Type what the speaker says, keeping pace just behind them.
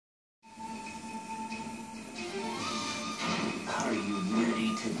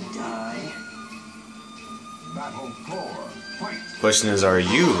Question is, are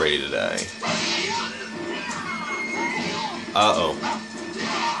you ready to die? Uh-oh.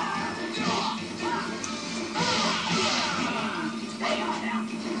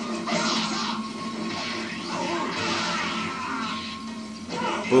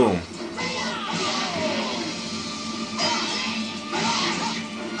 Boom.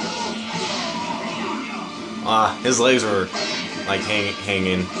 Ah, his legs were like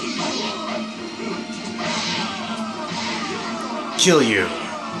hanging. Kill you.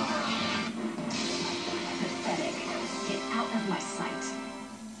 Pathetic. Get out of my sight.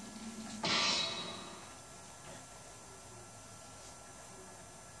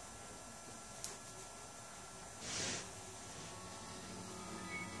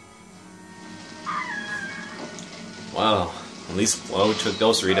 Wow, at least we took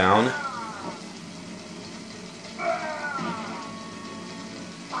those 3 down.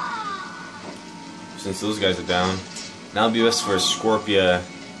 Since those guys are down, now it'll be best for Scorpia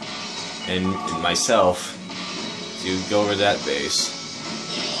and myself to go over to that base.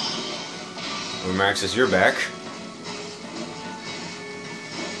 Where Marxus, you're back.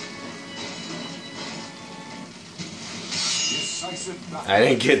 I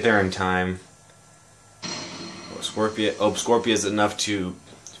didn't get there in time. Scorpia's enough to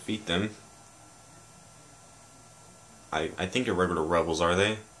defeat them. I think they're regular rebels, are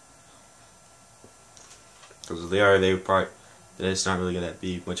they? Because if they are, they probably, then it's not really gonna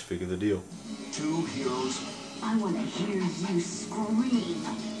be much big of a deal. 2 heroes. I want to hear you scream.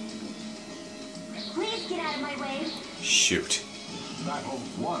 Please get out of my way. Shoot. Battle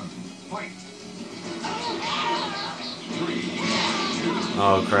 1. Fight. 3, 2,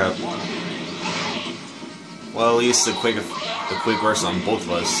 Oh crap. Well, at least the quick works on both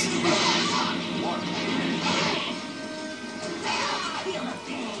of us.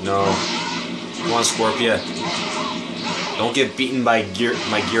 No. Come on, Scorpia. Don't get beaten by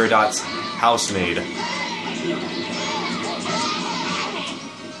my Giradot's housemaid.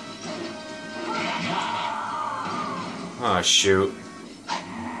 Oh, shoot.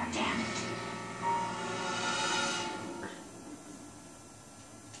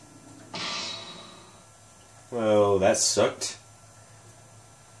 Well, that sucked.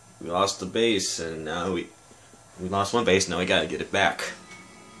 We lost the base, and now we lost one base, now we gotta get it back.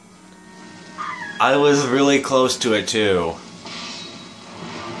 I was really close to it, too.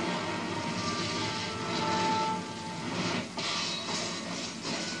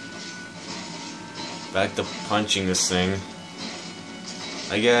 Back to punching this thing,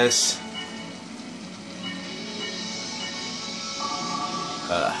 I guess.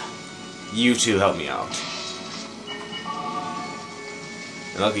 You two help me out.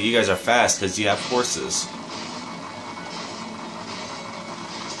 And lucky you guys are fast because you have horses.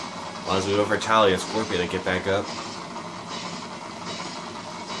 Well, as we wait for Tali and Scorpio to get back up.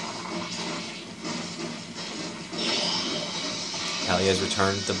 Tali has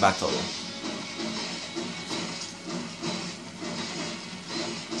returned to battle.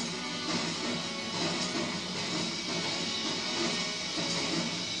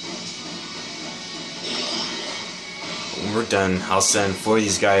 When we're done, I'll send 4 of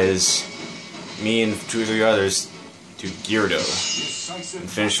these guys, me and 2 or 3 others, to Giradot and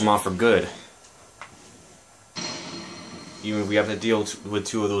finish them off for good. Even if we have to deal with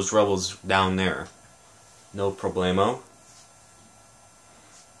 2 of those rebels down there. No problemo.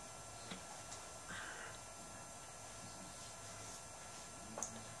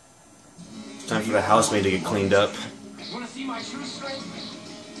 It's time for the housemaid to get cleaned up. Want to see my true strength?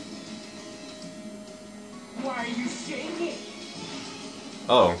 Why are you shaking?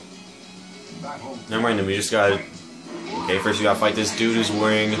 Oh. Never mind, we just gotta... Okay, first we gotta fight this dude who's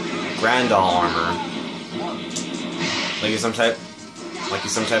wearing Grandal armor. Like he's some type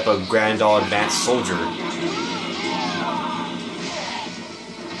of Grandal advanced soldier.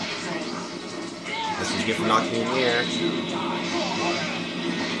 That's what you get for knocking in the air.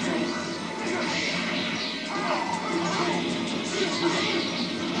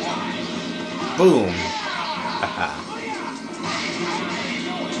 Boom!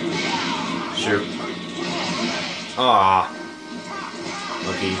 Shoot. Ah.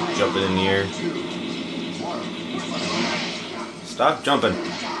 Lucky jumping in the air. Stop jumping.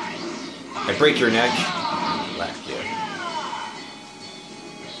 I break your neck. Laugh, yeah.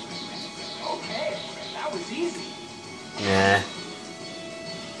 Okay, that was easy. Nah.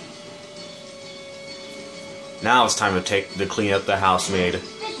 Now it's time to clean up the housemaid. This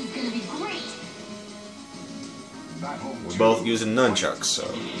is gonna be great. We're both using nunchucks, so.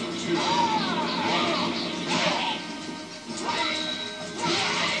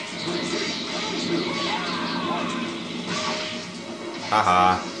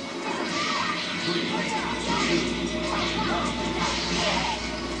 Haha.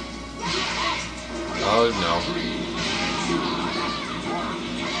 Oh no.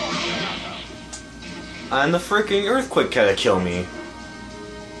 And the freaking earthquake had to kill me.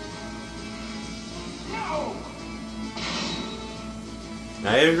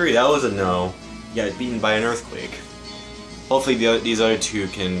 I agree, that was a no. You got beaten by an earthquake. Hopefully these other two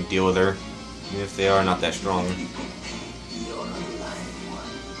can deal with her, even if they are not that strong.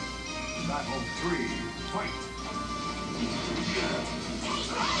 Battle 3, fight!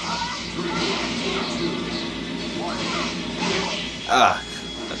 Ah.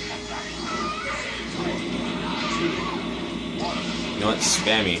 You know what?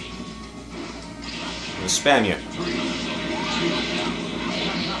 Spam me. I'm gonna spam you.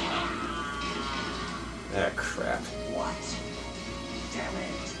 Ah, crap. What? Damn it.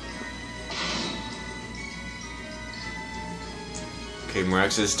 Okay,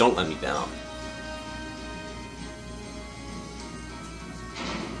 Miraxis, don't let me down.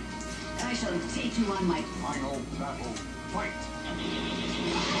 I shall take you on my Final battle, fight!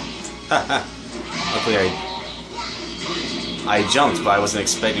 Haha. Luckily I jumped, but I wasn't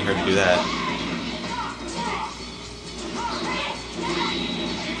expecting her to do that.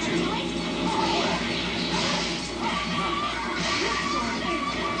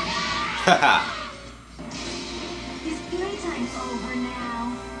 Haha. Is playtime over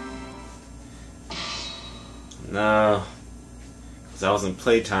now? No, because that wasn't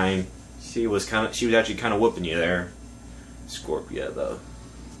playtime. She was actually kind of whooping you there, Scorpia, though.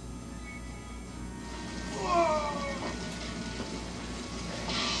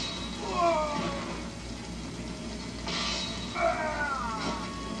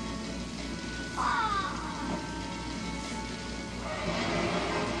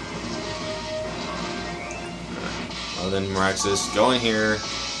 Well then, Miraxis, go in here,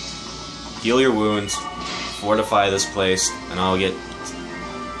 heal your wounds, fortify this place, and I'll get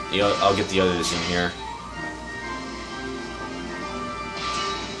the others in here.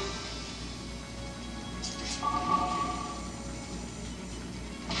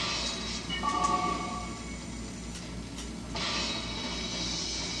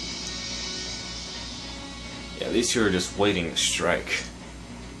 Yeah, these two are just waiting to strike.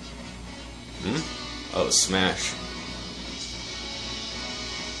 Oh, smash.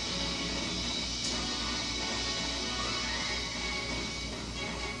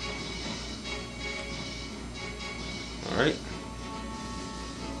 Alright.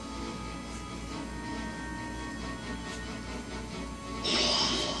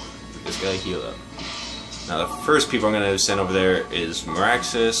 Just gotta heal up. Now the first people I'm gonna send over there is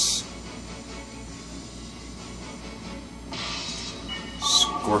Miraxis,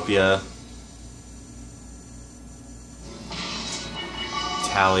 Scorpia,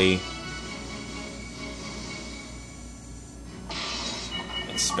 Tali,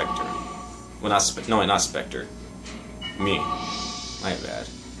 and Spectre. Well, not Spectre. Me. My bad.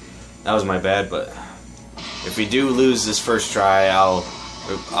 That was my bad, but if we do lose this first try, I'll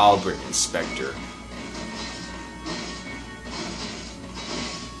bring in Spectre.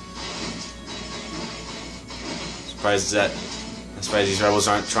 I'm surprised these rebels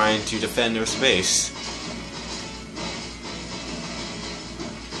aren't trying to defend their space.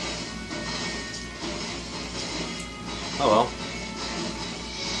 Oh well.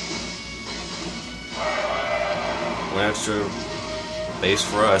 One extra base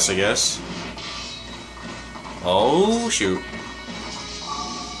for us, I guess. Oh shoot.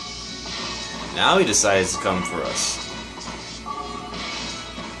 Now he decides to come for us.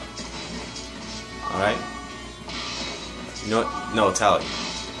 Alright. You know what? No, Tali.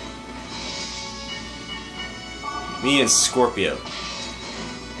 Me and Scorpio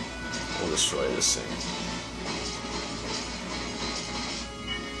will destroy this thing.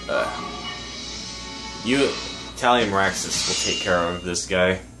 You, Tali and Miraxis will take care of this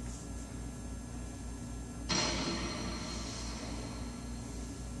guy.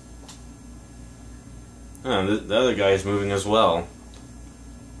 The other guy is moving as well.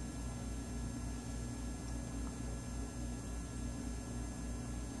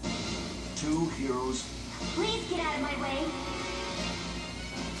 Two heroes. Please get out of my way.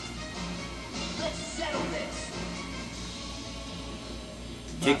 Let's settle this.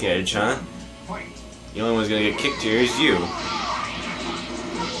 Kick edge, huh? Fight. The only one's gonna get kicked here is you.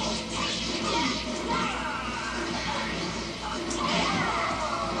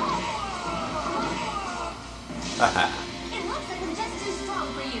 Haha. It looks like I'm just too strong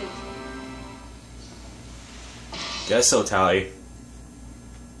for you. Guess so, Tali.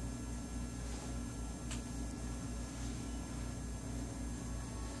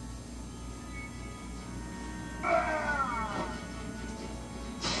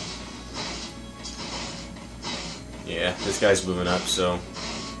 Yeah, this guy's moving up, so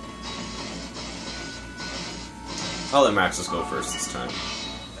I'll let Maxus go first this time.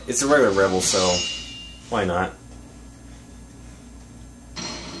 It's a regular rebel, so why not?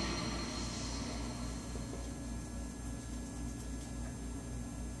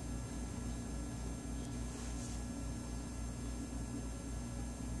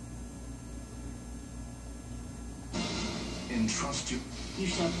 Entrust you. You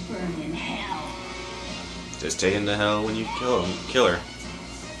shall burn in hell. Just take him to hell when you kill her.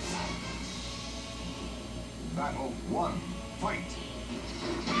 Battle 1. Fight.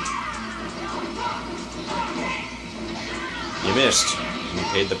 You missed. You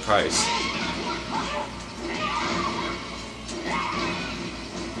paid the price.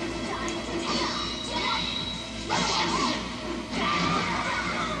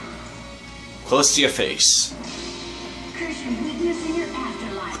 Close to your face. Curse your weakness in your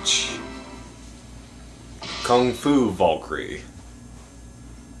afterlife. Kung Fu Valkyrie.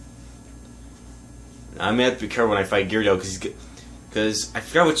 I may have to be careful when I fight Giradot because I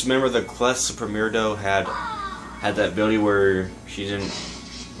forgot which member of the class Supremido had that ability where she didn't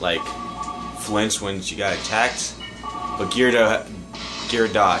like flinch when she got attacked. But Giradot.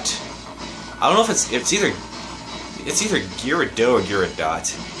 I don't know if it's either Giradot or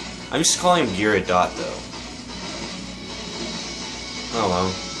Giradot. I'm just calling him Giradot though. Oh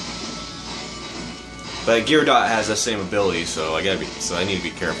well. But Giradot has the same ability, so I need to be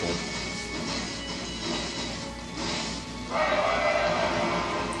careful.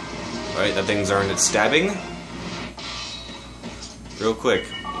 Right, that thing's earned its stabbing. Real quick,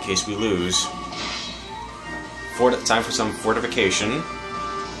 in case we lose. Time for some fortification.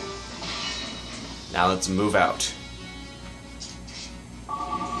 Now let's move out.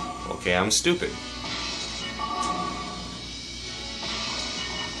 Okay, I'm stupid.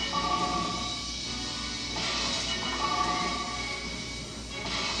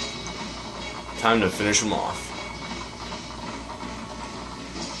 Time to finish him off.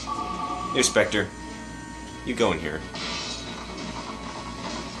 Hey, Spectre. You go in here.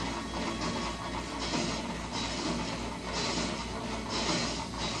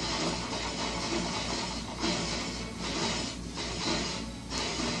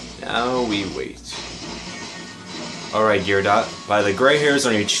 Now we wait. Alright, Giradot. By the gray hairs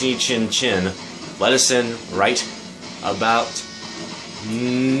on your chin, let us in right about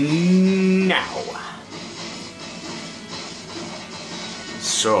now.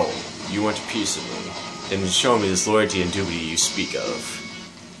 So, you want a piece of me, then show me this loyalty and duty you speak of.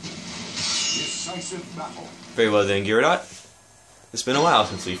 Decisive battle. Very well then, Giradot. It's been a while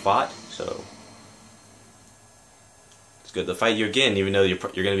since we fought, so it's good to fight you again, even though you're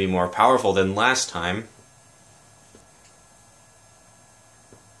going to be more powerful than last time.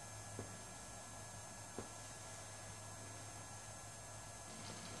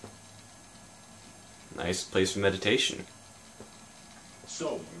 Nice place for meditation.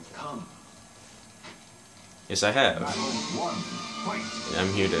 So you've come. Yes, I have. Battle 1. Fight. And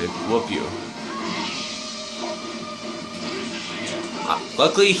I'm here to whoop you.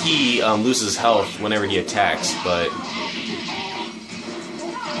 Luckily, he loses health whenever he attacks, but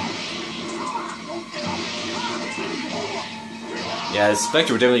yeah,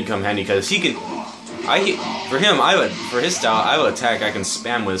 Spectre would definitely come handy because he can. For his style, I would attack I can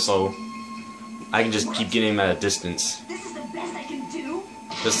spam with, so I can just keep getting him at a distance. This is the best I can do.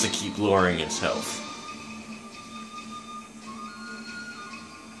 Just to keep lowering his health.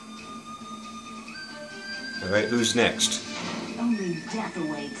 Alright, who's next? Only death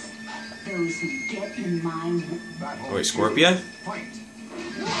awaits those who get in my way. Battle Wait, Scorpia? Fight.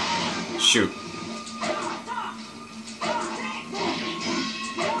 Shoot.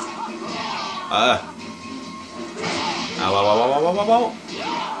 Ow, ow, ow, ow, ow, ow, ow.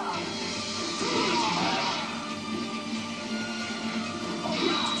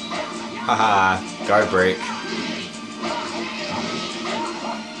 Haha, guard break.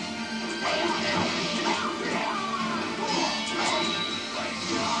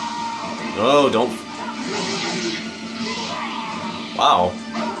 No, don't. Wow.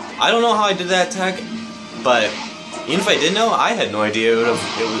 I don't know how I did that attack, but even if I did know, I had no idea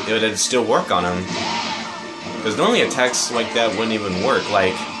it would still work on him. Because normally attacks like that wouldn't even work,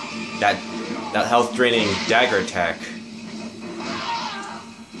 like that health draining dagger attack.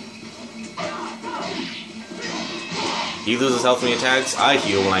 He loses health when he attacks, I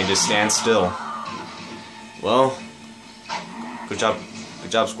heal when I just stand still. Well, good job,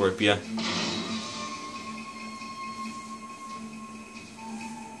 Scorpia.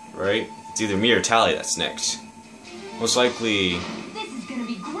 Right? It's either me or Tali that's next. Most likely. This is gonna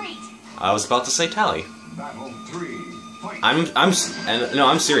be great. I was about to say Tali. Battle 3.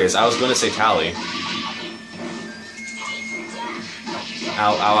 I'm serious. I was going to say Tali.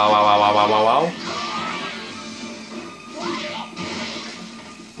 Ow, ow, ow, ow, ow, ow, ow, ow, ow.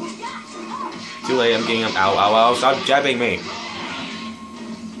 Too late, I'm getting up. Ow, ow, ow, stop jabbing me.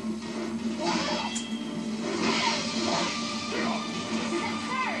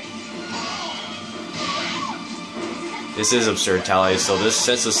 This is absurd, Tali, so this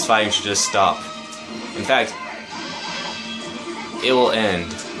senseless fighting should just stop. In fact, it will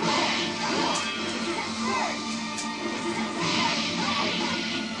end.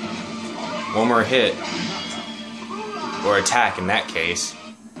 One more hit. Or attack in that case.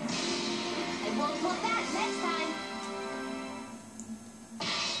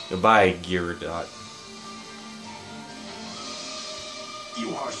 Goodbye, Giradot.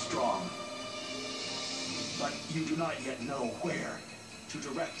 You are strong, but you do not yet know where to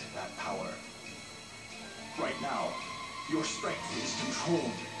direct that power. Right now, your strength is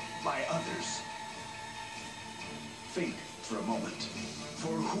controlled by others. Think for a moment. For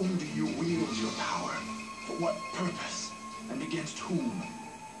whom do you wield your power? For what purpose? And against whom?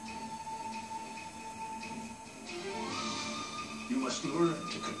 You must learn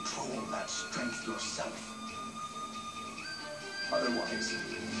to control that strength yourself. Otherwise,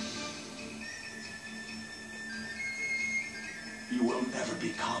 you will never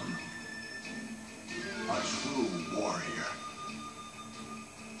become a true warrior.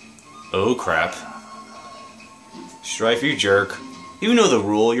 Oh crap. Strife, you jerk. You know the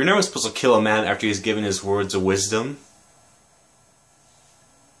rule. You're never supposed to kill a man after he's given his words of wisdom.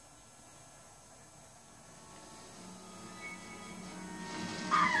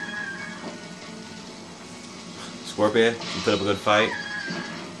 Scorpia, you put up a good fight.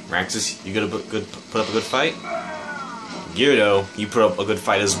 Raxus, you put up a good fight. Giradot, you put up a good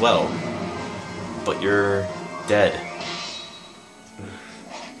fight as well. But you're dead.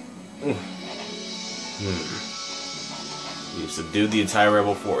 You've subdued the entire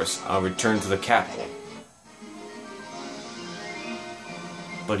rebel force. I'll return to the capital.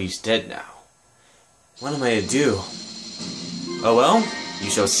 But he's dead now. What am I to do? Oh well, you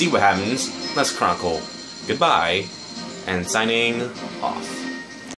shall see what happens. Let's chronicle. Goodbye, and signing off.